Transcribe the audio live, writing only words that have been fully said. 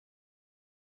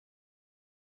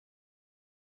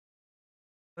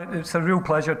It's a real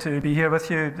pleasure to be here with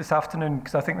you this afternoon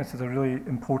because I think this is a really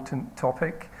important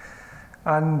topic.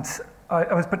 And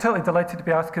I was particularly delighted to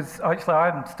be asked because actually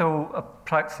I'm still a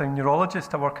practicing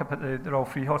neurologist. I work up at the Royal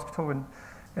Free Hospital in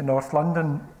North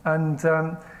London. And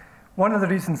one of the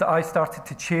reasons that I started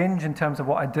to change in terms of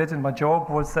what I did in my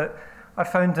job was that I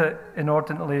found it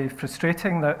inordinately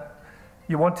frustrating that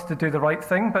you wanted to do the right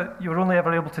thing, but you were only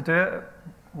ever able to do it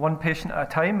one patient at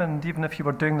a time. And even if you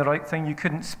were doing the right thing, you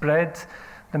couldn't spread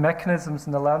the mechanisms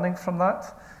and the learning from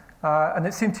that. And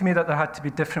it seemed to me that there had to be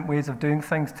different ways of doing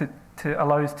things to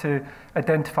allow us to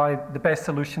identify the best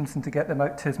solutions and to get them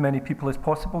out to as many people as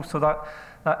possible. So that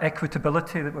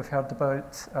equitability that we've heard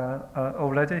about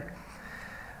already.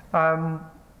 And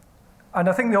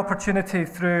I think the opportunity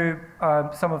through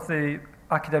some of the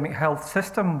academic health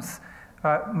systems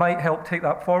might help take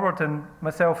that forward. And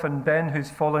myself and Ben, who's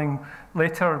following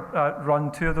later,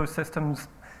 run two of those systems.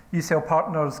 UCL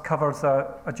Partners covers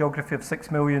a geography of 6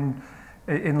 million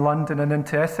in London and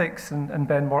into Essex, and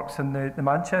Ben works in the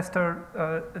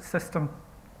Manchester system.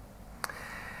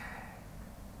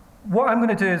 What I'm going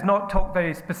to do is not talk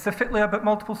very specifically about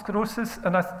multiple sclerosis,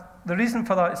 and the reason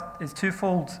for that is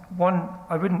twofold. One,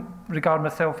 I wouldn't regard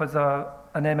myself as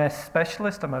an MS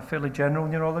specialist. I'm a fairly general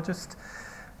neurologist.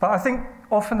 But I think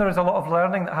often there is a lot of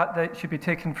learning that should be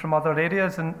taken from other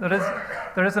areas, and there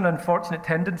is an unfortunate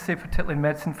tendency, particularly in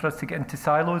medicine, for us to get into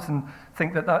silos and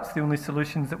think that that's the only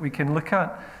solutions that we can look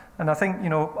at. And I think, you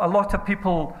know, a lot of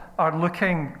people are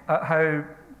looking at how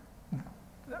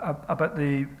about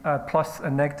the plus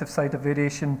and negative side of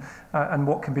variation and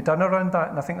what can be done around that.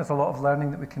 And I think there's a lot of learning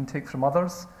that we can take from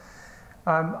others.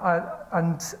 I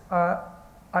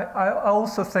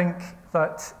also think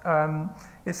that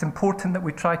it's important that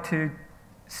we try to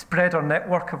spread our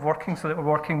network of working so that we're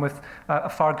working with a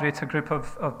far greater group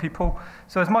of people.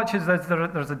 So as much as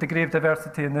there's a degree of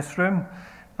diversity in this room,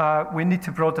 we need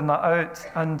to broaden that out.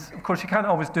 And of course, you can't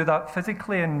always do that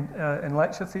physically in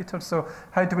lecture theatres. So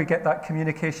how do we get that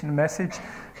communication message?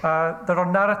 There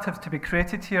are narratives to be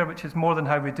created here, which is more than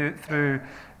how we do it through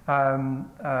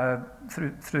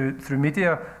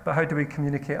media, but how do we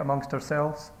communicate amongst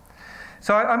ourselves?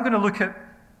 So I'm going to look at,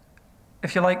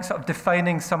 if you like, sort of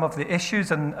defining some of the issues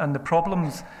and the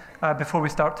problems before we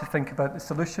start to think about the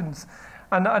solutions.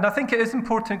 And I think it is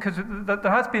important because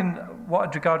there has been what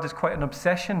I'd regard as quite an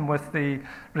obsession with the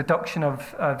reduction of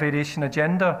variation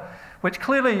agenda, which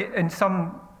clearly in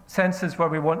some senses where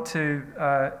we want to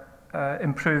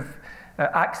improve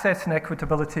access and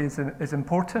equitability is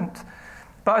important.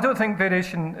 But I don't think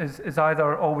variation is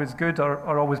either always good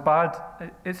or always bad.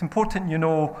 It's important you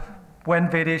know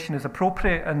when variation is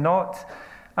appropriate and not.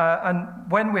 And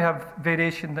when we have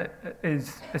variation that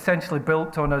is essentially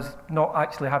built on us not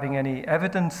actually having any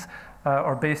evidence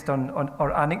or based on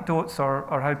or anecdotes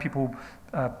or how people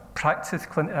practice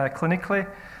clinically,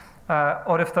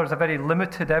 or if there's a very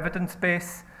limited evidence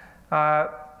base,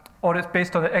 or it's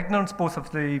based on the ignorance both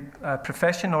of the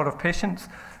profession or of patients,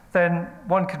 then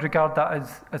one could regard that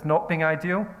as not being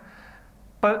ideal.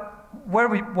 But where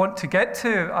we want to get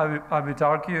to, I would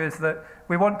argue, is that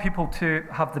we want people to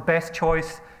have the best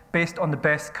choice based on the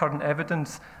best current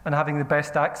evidence and having the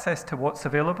best access to what's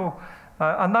available.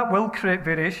 And that will create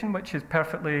variation, which is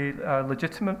perfectly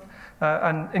legitimate.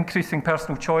 And increasing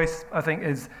personal choice, I think,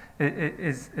 is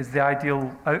the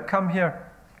ideal outcome here.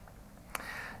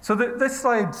 So this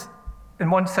slide, in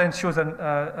one sense, shows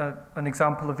an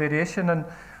example of variation. And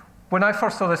when I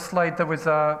first saw this slide, there was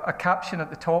a caption at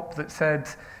the top that said,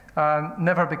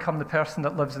 never become the person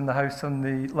that lives in the house on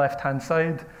the left-hand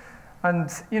side. And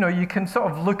you know, you can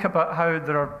sort of look about how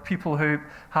there are people who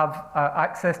have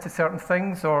access to certain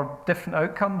things or different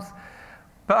outcomes.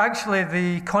 But actually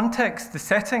the context, the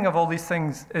setting of all these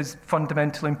things is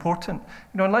fundamentally important.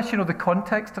 You know, unless you know the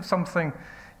context of something,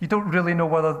 you don't really know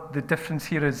whether the difference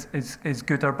here is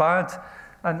good or bad.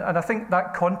 And I think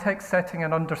that context setting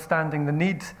and understanding the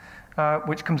need,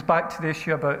 which comes back to the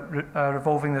issue about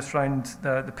revolving this around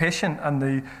the patient and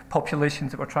the populations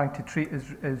that we're trying to treat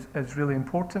is really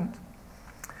important.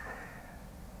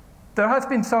 There has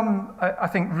been some, I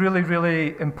think, really,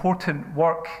 really important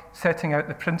work setting out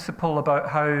the principle about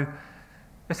how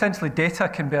essentially data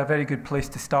can be a very good place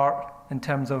to start in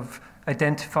terms of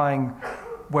identifying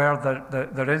where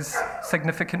there is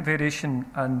significant variation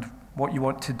and what you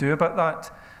want to do about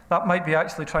that. That might be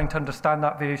actually trying to understand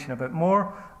that variation a bit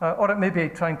more, or it may be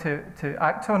trying to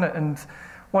act on it. And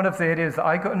one of the areas that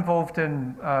I got involved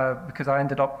in, because I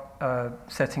ended up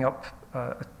setting up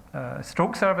a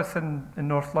stroke service in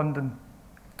North London,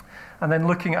 and then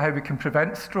looking at how we can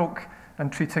prevent stroke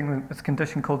and treating this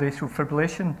condition called atrial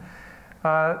fibrillation.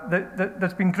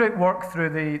 There's been great work through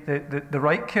the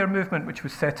right care movement, which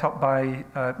was set up by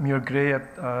Muir Gray,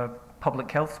 a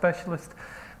public health specialist,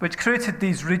 which created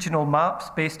these regional maps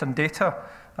based on data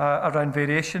around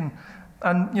variation.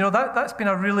 And that's been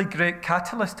a really great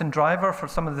catalyst and driver for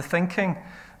some of the thinking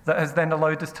that has then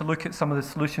allowed us to look at some of the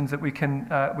solutions that we can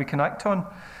act on.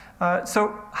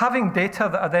 So having data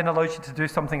that then allows you to do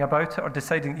something about it or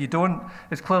deciding that you don't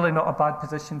is clearly not a bad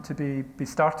position to be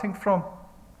starting from.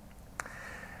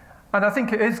 And I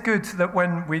think it is good that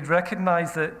when we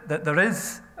recognise that there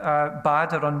is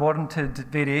bad or unwarranted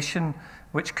variation,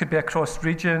 which could be across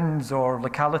regions or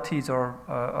localities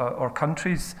or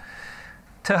countries,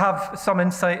 to have some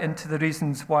insight into the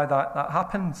reasons why that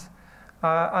happens.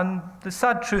 And the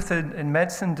sad truth in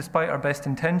medicine, despite our best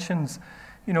intentions,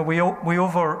 we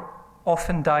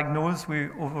often diagnose, we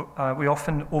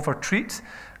often overtreat,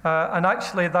 and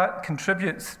actually that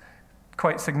contributes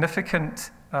quite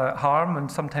significant harm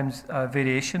and sometimes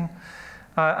variation,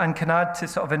 and can add to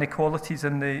sort of inequalities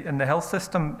in the health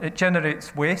system. It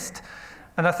generates waste,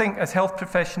 and I think as health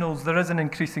professionals there is an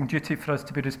increasing duty for us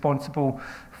to be responsible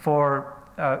for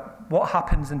what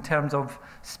happens in terms of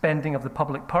spending of the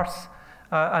public purse.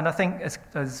 And I think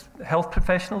as health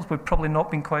professionals, we've probably not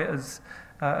been quite as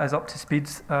up to speed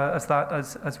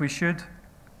as we should.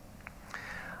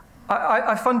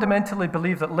 I fundamentally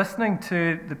believe that listening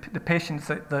to the patients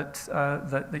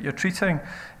that you're treating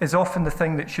is often the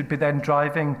thing that should be then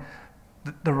driving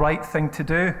the right thing to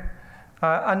do.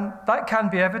 And that can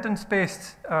be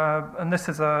evidence-based. And this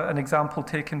is an example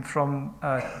taken from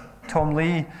Tom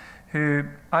Lee, who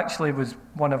actually was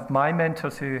one of my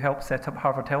mentors who helped set up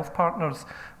Harvard Health Partners,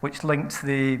 which linked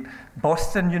the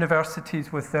Boston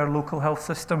universities with their local health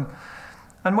system.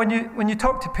 And when you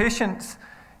talk to patients,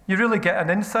 you really get an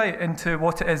insight into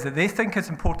what it is that they think is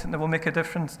important that will make a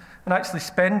difference. And actually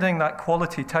spending that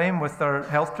quality time with their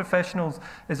health professionals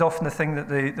is often the thing that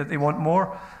they want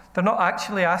more. They're not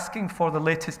actually asking for the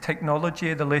latest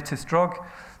technology, the latest drug.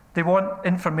 They want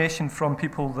information from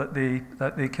people that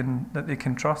they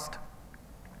can trust.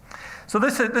 So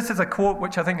this is a quote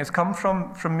which I think has come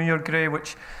from Muir Gray,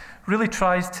 which really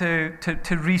tries to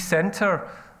recenter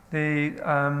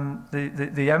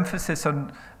the emphasis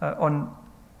on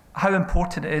how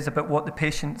important it is about what the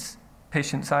patients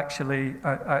actually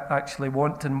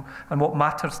want and what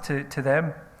matters to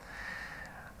them.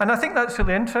 And I think that's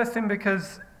really interesting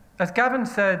because, as Gavin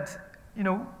said,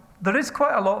 there is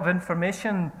quite a lot of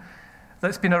information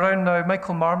that's been around now.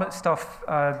 Michael Marmot's stuff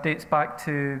dates back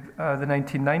to the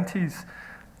 1990s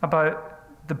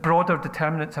about the broader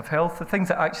determinants of health, the things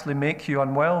that actually make you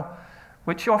unwell,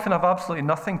 which often have absolutely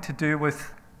nothing to do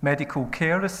with medical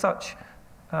care as such,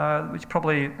 which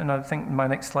probably, and I think in my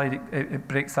next slide, it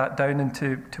breaks that down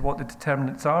into what the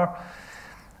determinants are.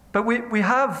 But we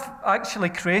have actually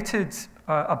created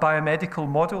a biomedical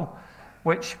model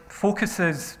which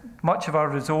focuses much of our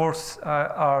resource,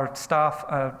 our staff,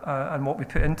 and what we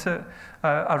put into it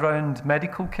around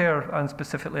medical care, and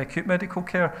specifically acute medical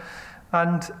care.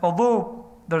 And although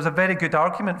there's a very good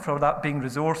argument for that being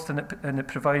resourced and it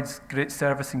provides great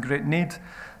service and great need,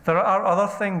 there are other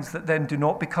things that then do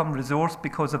not become resourced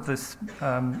because of this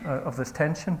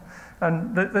tension.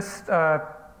 And this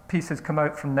piece has come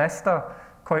out from Nesta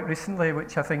quite recently,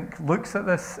 which I think looks at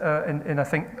this in I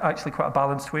think actually quite a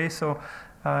balanced way. So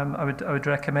I would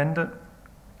recommend it.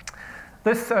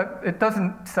 This it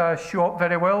doesn't show up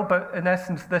very well, but in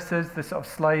essence, this is the sort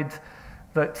of slide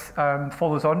that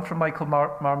follows on from Michael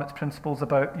Marmot's principles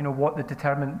about what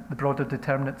the broader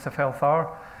determinants of health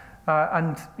are,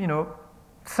 and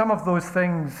some of those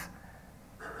things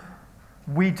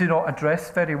we do not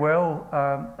address very well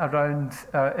around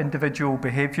individual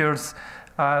behaviours.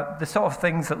 The sort of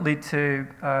things that lead to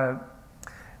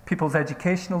people's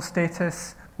educational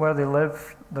status, where they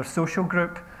live, their social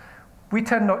group. We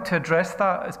tend not to address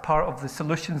that as part of the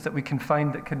solutions that we can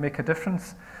find that can make a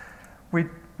difference. We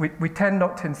tend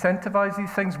not to incentivize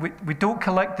these things. We don't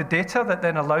collect the data that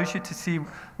then allows you to see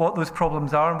what those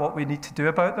problems are and what we need to do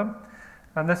about them.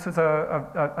 And this was,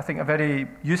 I think, a very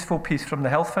useful piece from the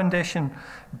Health Foundation,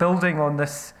 building on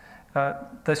this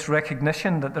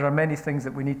recognition that there are many things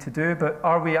that we need to do, but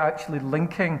are we actually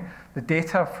linking the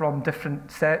data from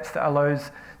different sets that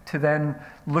allows to then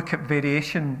look at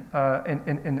variation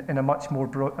in a much more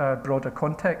broader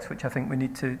context, which I think we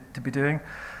need to be doing.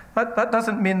 That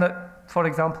doesn't mean that, for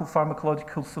example,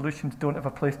 pharmacological solutions don't have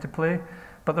a place to play,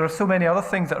 but there are so many other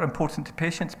things that are important to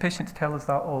patients. Patients tell us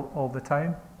that all the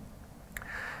time.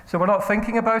 So we're not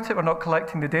thinking about it, we're not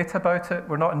collecting the data about it,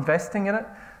 we're not investing in it.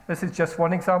 This is just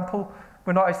one example.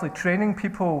 we're not actually training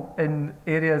people in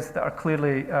areas that are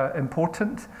clearly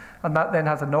important, and that then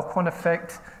has a knock-on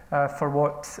effect for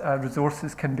what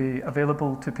resources can be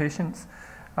available to patients.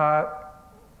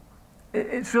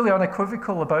 It's really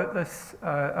unequivocal about this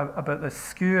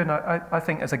skew, and I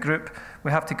think as a group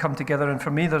we have to come together, and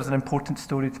for me there's an important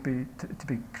story to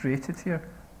be created here.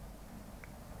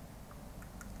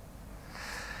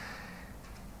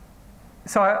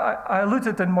 So I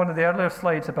alluded in one of the earlier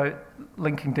slides about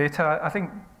linking data. I think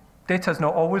data is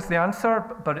not always the answer,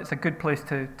 but it's a good place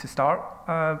to start.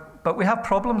 But we have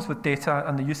problems with data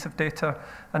and the use of data,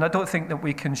 and I don't think that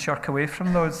we can shirk away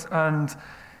from those. And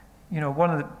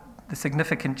one of the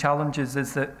significant challenges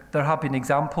is that there have been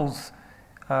examples,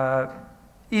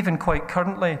 even quite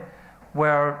currently,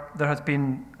 where there has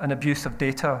been an abuse of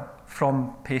data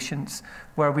from patients,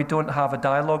 where we don't have a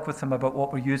dialogue with them about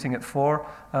what we're using it for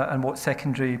and what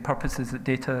secondary purposes that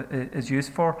data is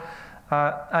used for.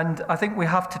 And I think we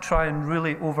have to try and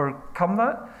really overcome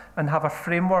that and have a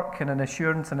framework and an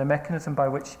assurance and a mechanism by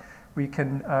which we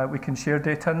can share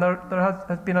data. And there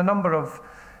has been a number of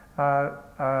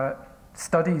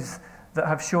studies that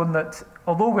have shown that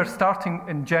although we're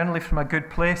starting generally from a good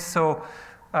place, so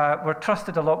we're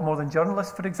trusted a lot more than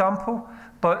journalists, for example,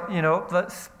 but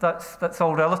that's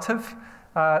all relative.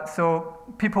 So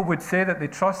people would say that they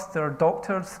trust their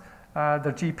doctors,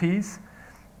 their GPs,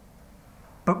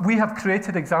 but we have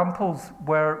created examples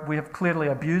where we have clearly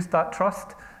abused that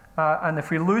trust, and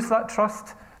if we lose that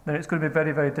trust, then it's going to be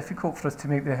very, very difficult for us to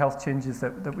make the health changes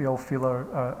that we all feel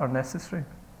are necessary.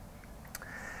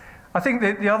 I think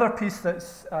the other piece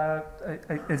that's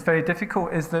is very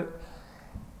difficult is that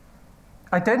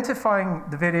identifying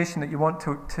the variation that you want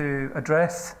to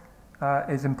address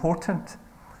is important.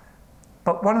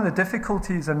 But one of the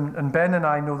difficulties, and Ben and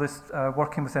I know this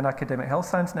working within academic health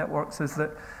science networks, is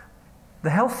that the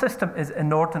health system is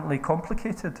inordinately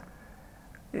complicated.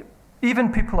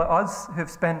 Even people like us who have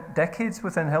spent decades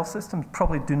within health systems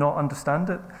probably do not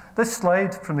understand it. This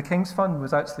slide from the King's Fund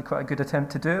was actually quite a good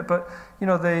attempt to do it, but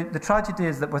the tragedy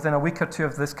is that within a week or two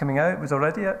of this coming out, it was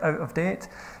already out of date.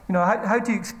 How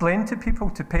do you explain to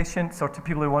people, to patients or to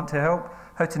people who want to help,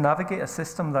 how to navigate a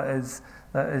system that is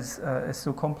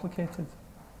so complicated?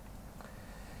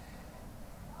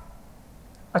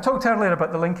 I talked earlier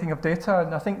about the linking of data,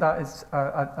 and I think that is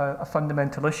a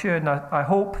fundamental issue, and I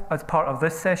hope as part of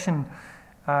this session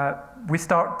we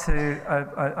start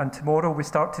to, and tomorrow we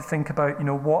start to think about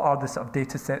what are the sort of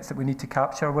data sets that we need to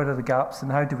capture, where are the gaps,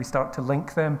 and how do we start to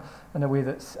link them in a way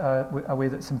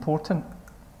that's important.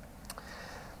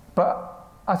 But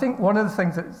I think one of the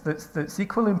things that's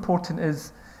equally important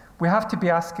is we have to be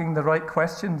asking the right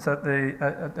questions at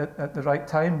the right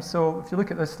time. So if you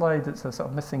look at this slide, it's a sort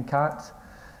of missing cat.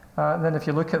 And then if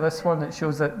you look at this one, it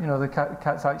shows that the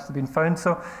cat's actually been found.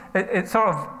 So it sort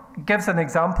of gives an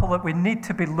example that we need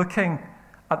to be looking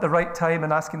at the right time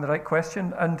and asking the right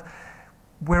question. And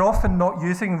we're often not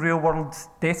using real-world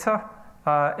data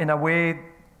in a way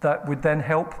that would then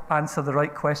help answer the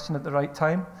right question at the right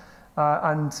time.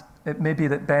 And it may be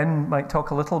that Ben might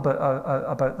talk a little bit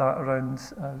about that around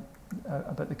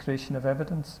about the creation of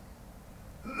evidence.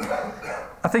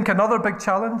 I think another big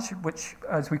challenge, which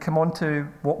as we come on to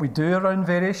what we do around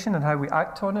variation and how we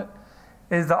act on it,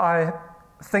 is that I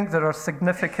think there are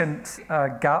significant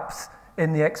gaps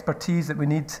in the expertise that we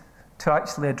need to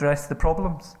actually address the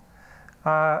problems.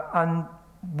 And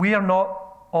we are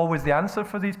not always the answer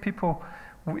for these people.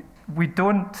 We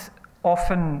don't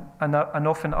often and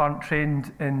often aren't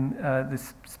trained in the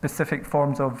specific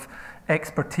forms of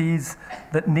expertise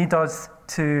that need us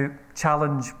to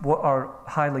challenge what are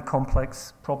highly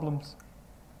complex problems.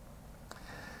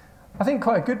 I think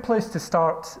quite a good place to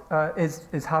start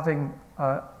is having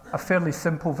a fairly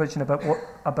simple vision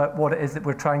about what it is that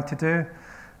we're trying to do.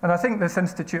 And I think this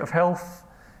Institute of Health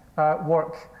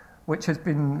work, which has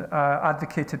been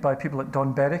advocated by people like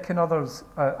Don Berwick and others,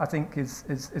 I think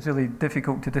is really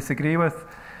difficult to disagree with.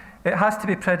 It has to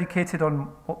be predicated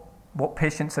on what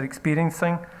patients are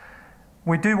experiencing.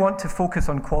 We do want to focus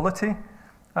on quality,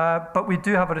 but we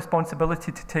do have a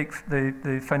responsibility to take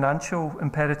the financial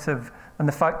imperative and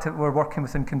the fact that we're working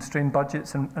within constrained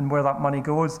budgets and where that money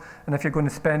goes. And if you're going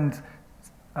to spend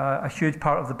a huge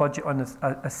part of the budget on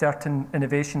a certain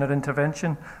innovation or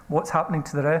intervention, what's happening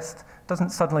to the rest doesn't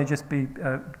suddenly just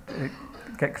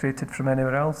get created from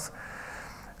anywhere else.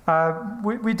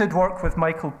 We did work with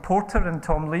Michael Porter and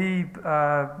Tom Lee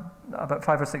about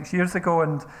 5 or 6 years ago,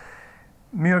 and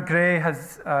Muir Gray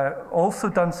has also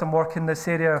done some work in this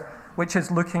area, which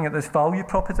is looking at this value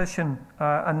proposition.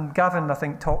 And Gavin, I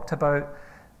think, talked about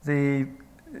the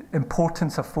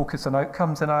importance of focus on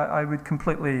outcomes, and I would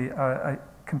completely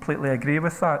completely agree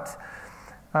with that.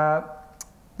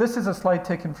 This is a slide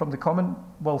taken from the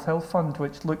Commonwealth Health Fund,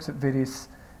 which looks at various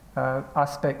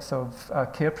aspects of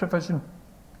care provision.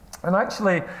 And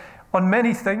actually, on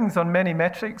many things, on many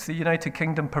metrics, the United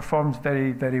Kingdom performs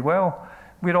very, very well.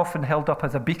 We're often held up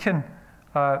as a beacon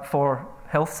for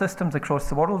health systems across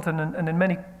the world, and in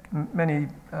many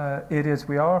areas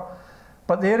we are.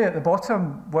 But the area at the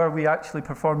bottom where we actually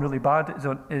perform really bad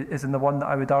is in the one that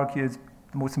I would argue is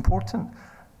the most important.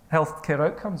 Healthcare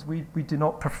outcomes. We do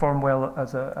not perform well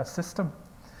as a system.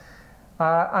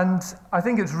 And I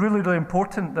think it's really, really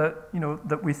important that,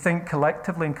 that we think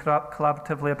collectively and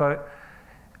collaboratively about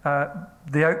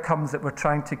the outcomes that we're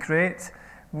trying to create.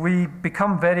 We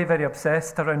become very, very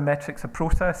obsessed around metrics of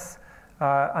process,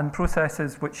 and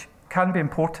processes which can be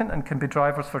important and can be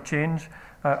drivers for change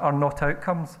are not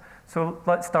outcomes. So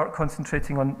let's start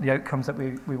concentrating on the outcomes that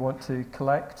we want to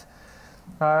collect.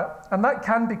 And that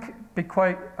can be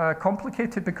quite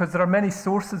complicated because there are many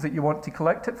sources that you want to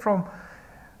collect it from.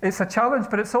 It's a challenge,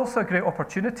 but it's also a great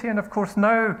opportunity. And of course,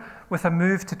 now with a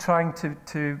move to trying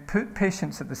to put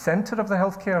patients at the centre of the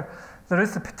healthcare, there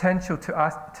is the potential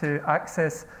to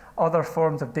access other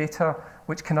forms of data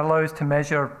which can allow us to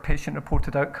measure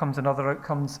patient-reported outcomes and other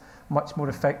outcomes much more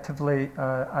effectively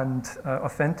and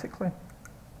authentically.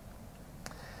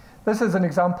 This is an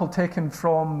example taken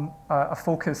from a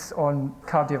focus on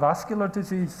cardiovascular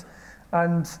disease,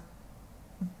 and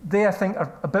they, I think,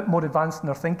 are a bit more advanced in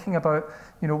their thinking about,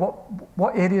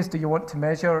 what areas do you want to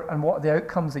measure and what are the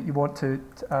outcomes that you want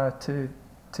to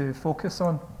focus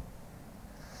on.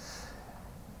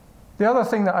 The other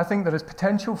thing that I think there is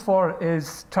potential for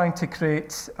is trying to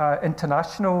create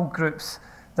international groups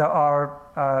that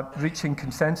are reaching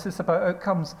consensus about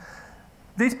outcomes.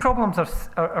 These problems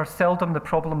are seldom the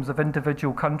problems of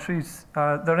individual countries.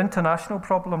 They're international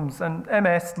problems, and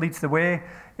MS leads the way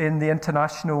in the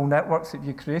international networks that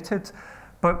you created.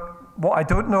 But what I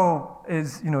don't know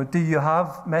is, do you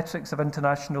have metrics of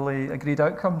internationally agreed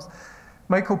outcomes?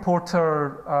 Michael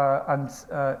Porter and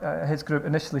his group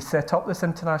initially set up this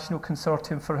international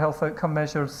consortium for health outcome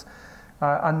measures,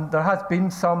 and there has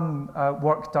been some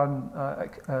work done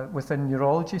within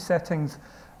neurology settings.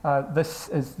 This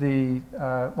is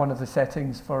one of the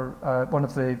settings for one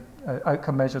of the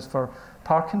outcome measures for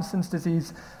Parkinson's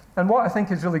disease. And what I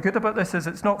think is really good about this is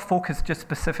it's not focused just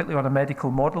specifically on a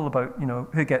medical model about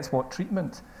who gets what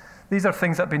treatment. These are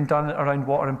things that have been done around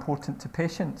what are important to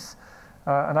patients.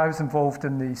 And I was involved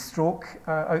in the stroke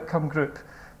outcome group,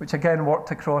 which again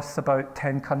worked across about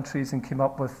 10 countries and came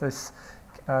up with this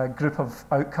group of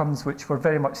outcomes which were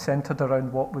very much centred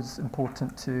around what was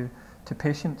important to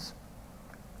patients.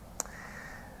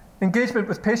 Engagement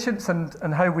with patients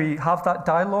and how we have that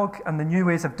dialogue and the new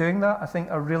ways of doing that, I think,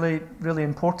 are really, really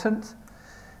important.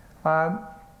 And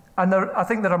I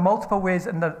think there are multiple ways,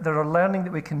 and there are learning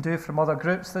that we can do from other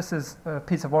groups. This is a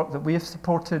piece of work that we have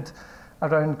supported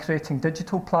around creating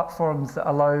digital platforms that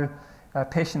allow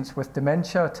patients with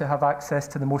dementia to have access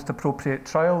to the most appropriate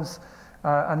trials.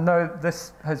 And now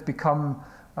this has become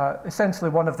essentially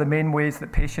one of the main ways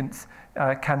that patients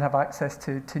can have access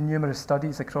to numerous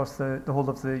studies across the whole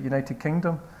of the United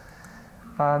Kingdom.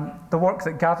 The work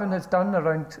that Gavin has done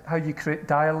around how you create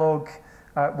dialogue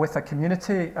with a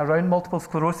community around multiple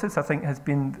sclerosis, I think, has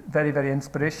been very, very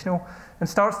inspirational and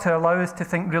starts to allow us to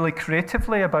think really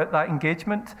creatively about that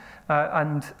engagement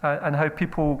and how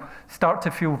people start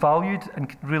to feel valued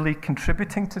and really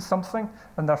contributing to something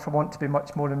and therefore want to be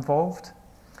much more involved.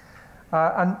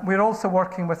 And we're also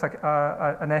working with an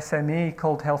SME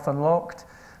called Health Unlocked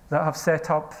that have set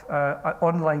up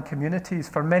online communities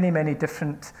for many, many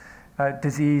different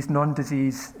disease,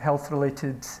 non-disease,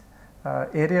 health-related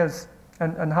areas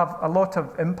and have a lot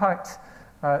of impact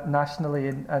nationally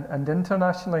and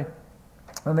internationally.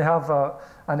 And they have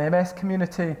an MS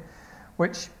community,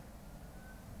 which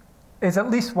is at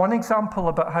least one example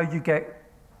about how you get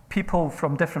people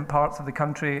from different parts of the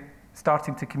country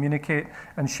starting to communicate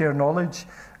and share knowledge.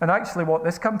 And actually what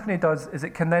this company does is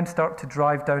it can then start to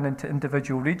drive down into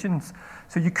individual regions.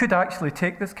 So you could actually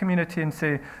take this community and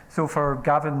say, so for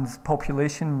Gavin's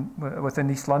population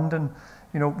within East London,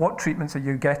 what treatments are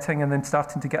you getting? And then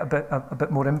starting to get a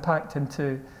bit more impact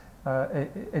into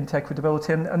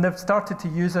equitability. And they've started to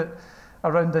use it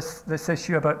around this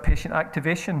issue about patient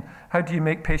activation. How do you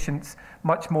make patients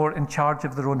much more in charge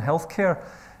of their own healthcare?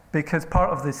 Because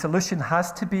part of the solution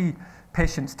has to be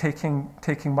patients taking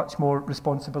much more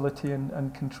responsibility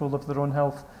and control of their own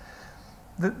health.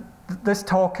 This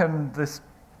talk and this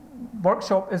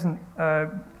workshop isn't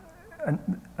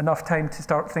enough time to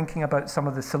start thinking about some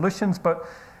of the solutions, but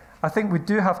I think we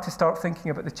do have to start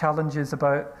thinking about the challenges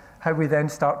about how we then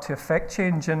start to affect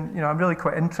change. And I'm really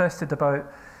quite interested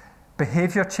about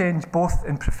behaviour change, both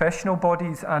in professional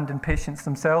bodies and in patients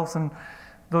themselves. And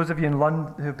those of you in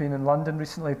London who've been in London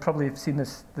recently probably have seen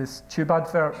this tube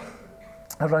advert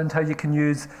around how you can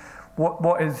use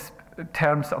what is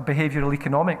terms of behavioural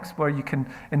economics, where you can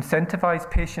incentivise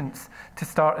patients to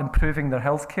start improving their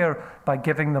healthcare by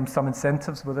giving them some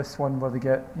incentives. With this one, where they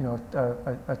get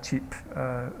a cheap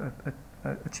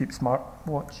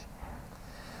smartwatch.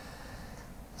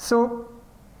 So,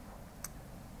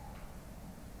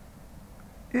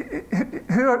 who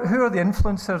are the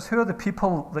influencers? Who are the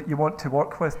people that you want to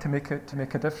work with to make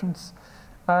a difference?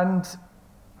 And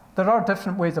there are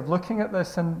different ways of looking at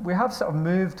this, and we have sort of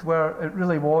moved where it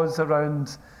really was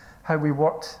around how we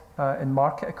worked in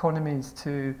market economies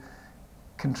to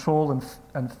control and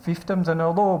fiefdoms. And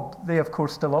although they, of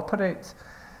course, still operate,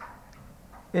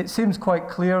 it seems quite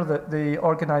clear that the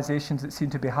organisations that seem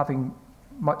to be having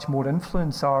much more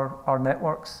influence are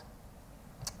networks,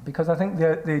 because I think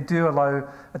they do allow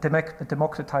a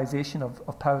democratisation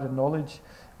of power and knowledge,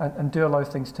 and do allow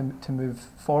things to move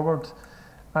forward.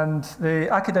 And the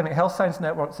academic health science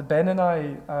networks that Ben and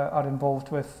I are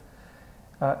involved with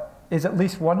is at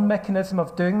least one mechanism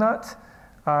of doing that.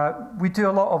 We do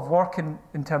a lot of work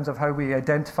in terms of how we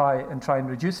identify and try and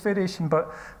reduce variation,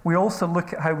 but we also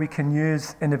look at how we can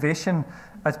use innovation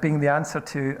as being the answer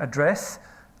to address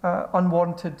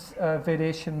unwarranted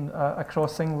variation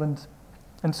across England.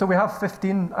 And so we have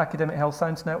 15 academic health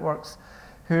science networks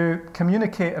who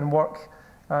communicate and work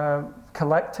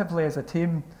collectively as a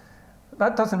team.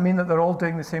 That doesn't mean that they're all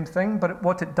doing the same thing, but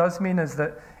what it does mean is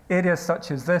that areas such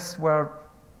as this, where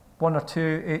one or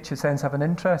two HSNs have an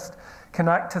interest, can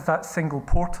act as that single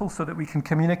portal so that we can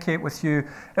communicate with you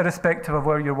irrespective of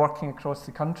where you're working across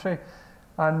the country.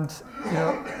 And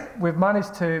we've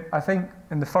managed to, I think,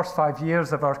 in the first 5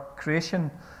 years of our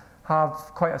creation, have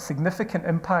quite a significant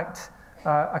impact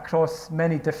across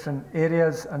many different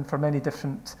areas and for many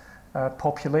different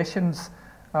populations,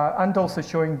 and also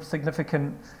showing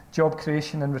significant job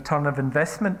creation and return of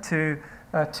investment to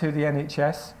the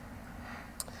NHS.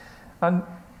 And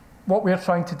what we're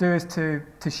trying to do is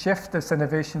to shift this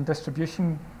innovation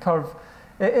distribution curve.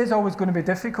 It is always going to be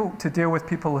difficult to deal with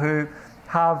people who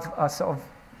have a sort of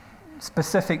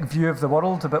specific view of the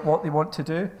world about what they want to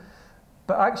do.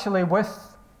 But actually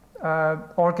with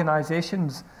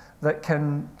organisations that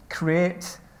can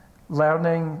create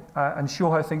learning and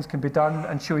show how things can be done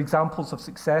and show examples of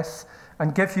success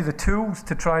and give you the tools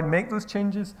to try and make those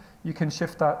changes, you can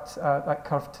shift that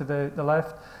curve to the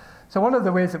left. So one of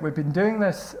the ways that we've been doing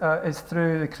this is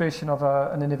through the creation of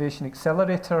an innovation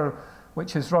accelerator,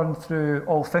 which is run through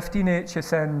all 15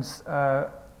 HSNs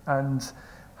and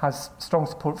has strong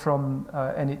support from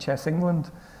NHS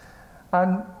England.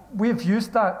 And we've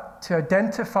used that to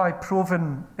identify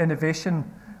proven innovation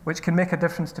which can make a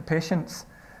difference to patients,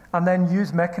 and then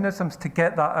use mechanisms to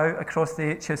get that out across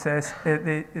the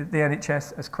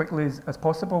NHS as quickly as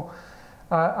possible.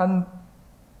 And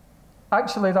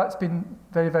actually that's been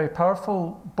very, very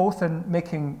powerful, both in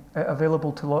making it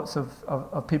available to lots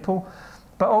of people,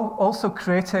 but also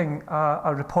creating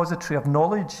a repository of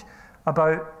knowledge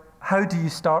about how do you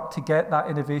start to get that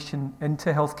innovation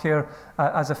into healthcare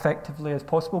as effectively as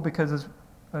possible, because as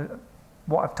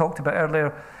what I've talked about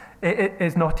earlier, it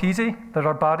is not easy. There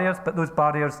are barriers, but those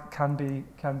barriers can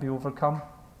be overcome.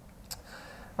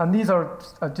 And these are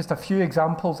just a few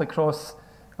examples across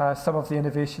some of the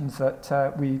innovations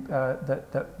that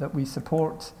we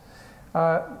support.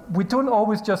 We don't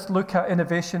always just look at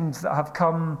innovations that have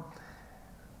come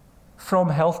from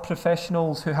health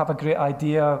professionals who have a great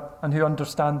idea and who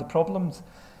understand the problems.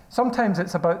 Sometimes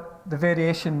it's about the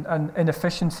variation and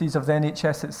inefficiencies of the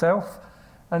NHS itself.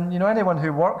 And anyone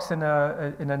who works in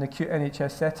an acute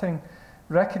NHS setting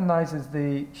recognises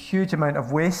the huge amount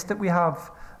of waste that we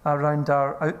have around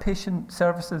our outpatient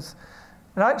services.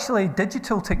 And actually,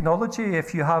 digital technology,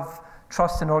 if you have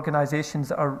trust in organisations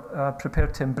that are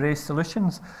prepared to embrace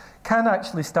solutions, can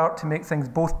actually start to make things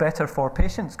both better for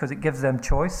patients because it gives them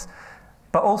choice,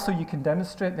 but also you can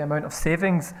demonstrate the amount of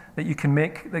savings that you can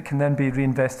make that can then be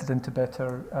reinvested into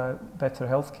better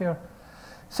healthcare.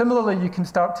 Similarly, you can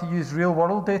start to use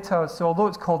real-world data. So although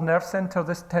it's called Nerve Centre,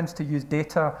 this tends to use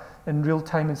data in real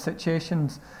time in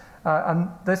situations. And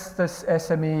this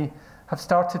SME have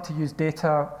started to use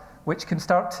data which can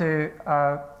start to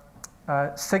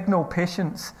signal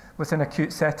patients within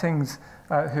acute settings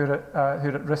who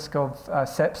are at risk of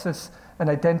sepsis and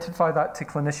identify that to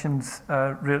clinicians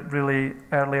really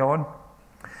early on.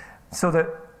 So that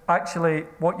actually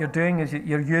what you're doing is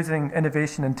you're using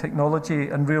innovation and technology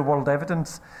and real-world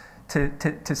evidence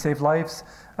to save lives.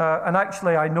 And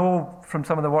actually, I know from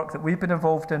some of the work that we've been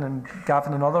involved in, and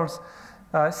Gavin and others,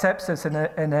 sepsis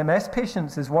in MS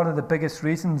patients is one of the biggest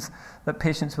reasons that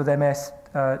patients with MS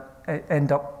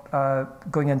end up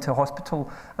going into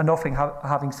hospital and often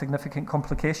having significant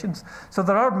complications. So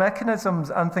there are mechanisms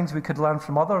and things we could learn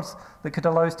from others that could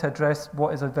allow us to address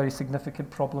what is a very significant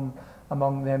problem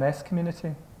among the MS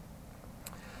community.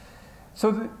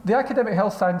 So the Academic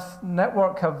Health Science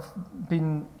Network have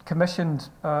been commissioned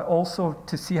also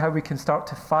to see how we can start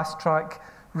to fast track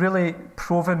really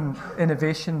proven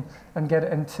innovation and get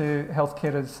it into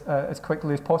healthcare as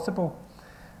quickly as possible.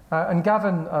 And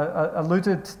Gavin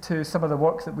alluded to some of the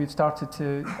work that we've started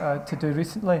to do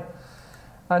recently.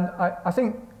 And I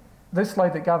think this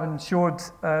slide that Gavin showed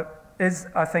is,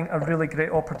 I think, a really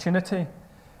great opportunity.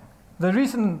 The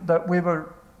reason that we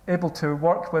were able to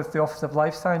work with the Office of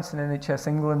Life Science in NHS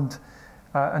England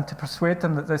and to persuade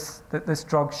them that this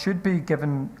drug should be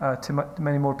given to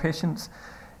many more patients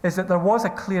is that there was a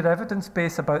clear evidence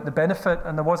base about the benefit,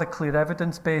 and there was a clear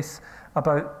evidence base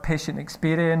about patient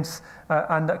experience,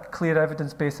 and a clear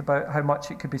evidence base about how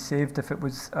much it could be saved if it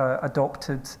was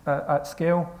adopted at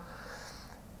scale.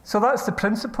 So that's the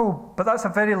principle, but that's a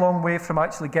very long way from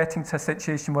actually getting to a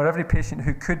situation where every patient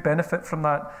who could benefit from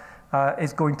that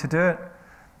is going to do it.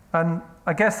 And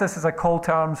I guess this is a call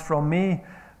to arms from me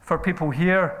for people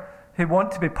here who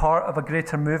want to be part of a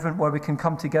greater movement where we can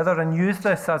come together and use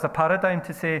this as a paradigm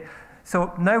to say,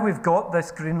 so now we've got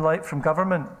this green light from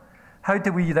government, how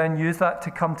do we then use that to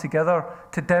come together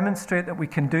to demonstrate that we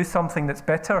can do something that's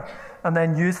better, and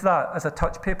then use that as a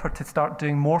touch paper to start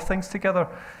doing more things together?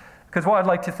 Because what I'd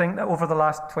like to think that over the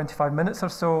last 25 minutes or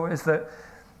so is that,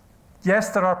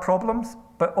 yes, there are problems,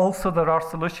 but also there are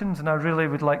solutions, and I really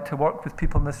would like to work with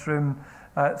people in this room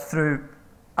through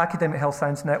Academic Health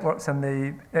Science Networks and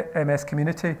the MS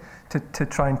community to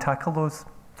try and tackle those.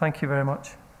 Thank you very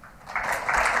much.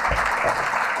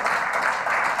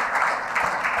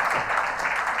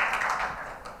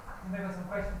 Maybe some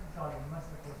questions for Charlie. You must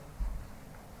have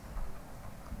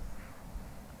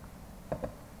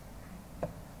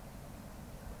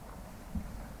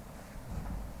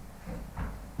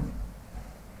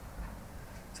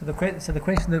So the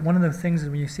question that one of the things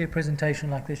that when you see a presentation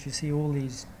like this, you see all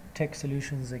these tech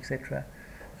solutions, etc.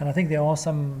 And I think there are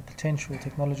some potential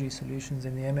technology solutions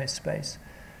in the MS space.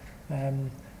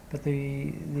 But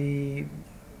the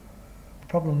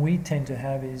problem we tend to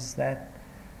have is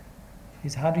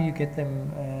how do you get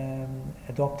them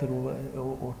adopted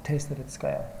or tested at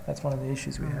scale? That's one of the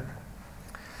issues we have.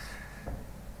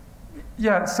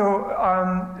 Yeah, so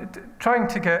trying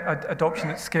to get adoption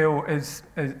at scale is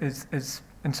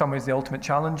in some ways the ultimate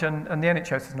challenge, and the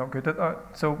NHS is not good at that.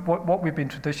 So what we've been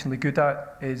traditionally good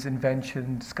at is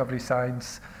invention, discovery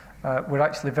science. We're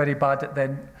actually very bad at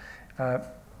then,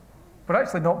 we're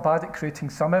actually not bad at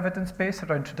creating some evidence base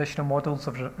around traditional models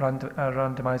of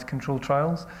randomized controlled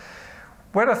trials.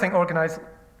 Where I think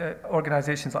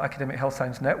organisations like Academic Health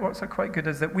Science Networks are quite good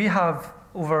is that we have,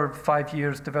 over 5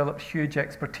 years, developed huge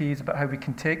expertise about how we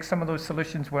can take some of those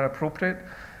solutions where appropriate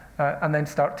and then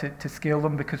start to scale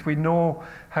them, because we know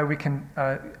how we can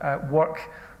work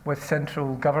with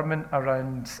central government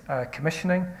around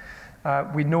commissioning.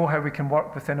 We know how we can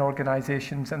work within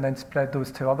organisations and then spread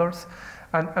those to others.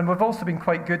 And we've also been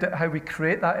quite good at how we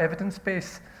create that evidence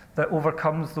base that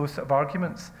overcomes those sort of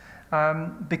arguments.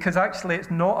 Because actually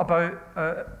it's not about,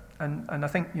 and I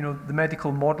think the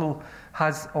medical model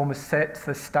has almost set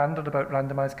the standard about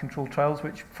randomised controlled trials,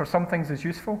 which for some things is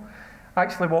useful.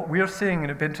 Actually what we're seeing, and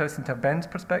it'd be interesting to have Ben's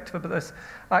perspective about this,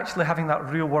 actually having that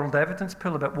real world evidence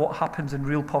pool about what happens in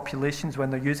real populations when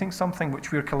they're using something, which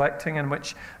we're collecting and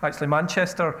which actually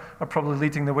Manchester are probably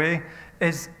leading the way,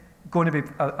 is going to be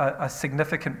a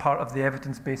significant part of the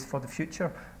evidence base for the future.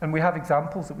 And we have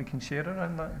examples that we can share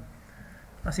around that.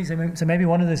 I see, so maybe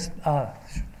one of this,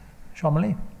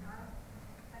 Shamali.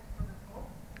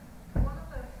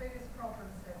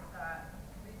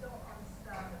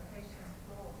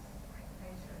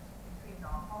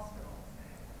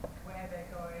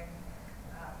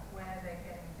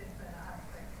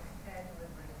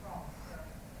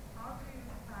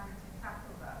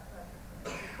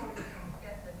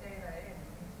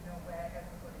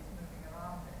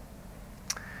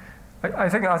 I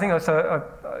think that's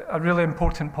a really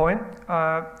important point,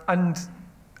 and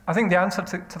I think the answer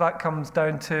to that comes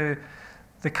down to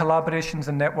the collaborations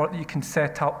and network that you can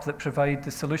set up that provide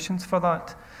the solutions for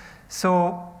that.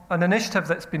 So an initiative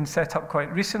that's been set up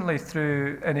quite recently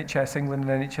through NHS England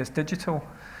and NHS Digital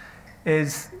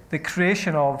is the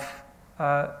creation of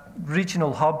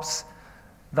regional hubs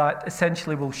that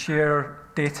essentially will share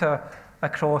data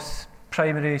across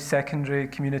primary, secondary,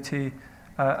 community,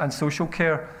 and social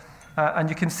care. And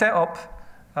you can set up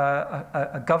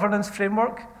a governance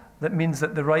framework that means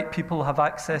that the right people have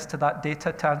access to that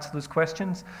data to answer those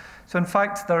questions. So in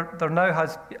fact, there now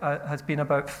has been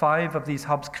about 5 of these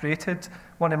hubs created,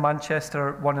 one in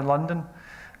Manchester, one in London.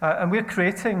 And we're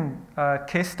creating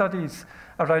case studies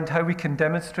around how we can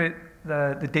demonstrate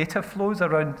the data flows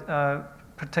around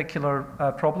particular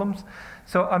problems.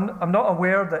 So I'm not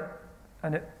aware that,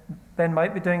 and Ben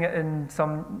might be doing it in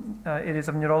some areas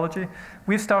of neurology.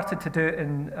 We've started to do it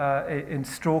in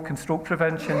stroke and stroke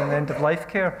prevention and end-of-life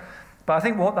care. But I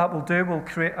think what that will do will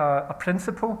create a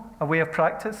principle, a way of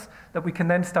practice that we can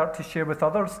then start to share with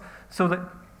others, so that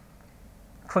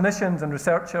clinicians and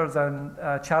researchers and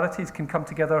charities can come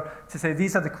together to say,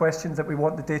 these are the questions that we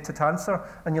want the data to answer,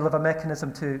 and you'll have a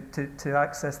mechanism to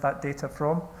access that data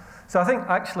from. So I think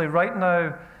actually right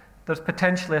now, there's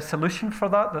potentially a solution for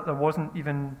that there wasn't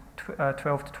even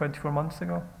 12 to 24 months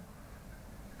ago.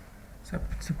 So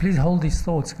please hold these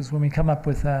thoughts, because when we come up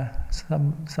with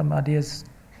some ideas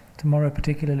tomorrow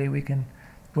particularly, we can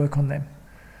work on them.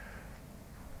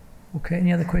 Okay,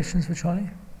 any other questions for Charlie?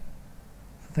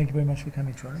 Thank you very much for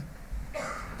coming, Charlie.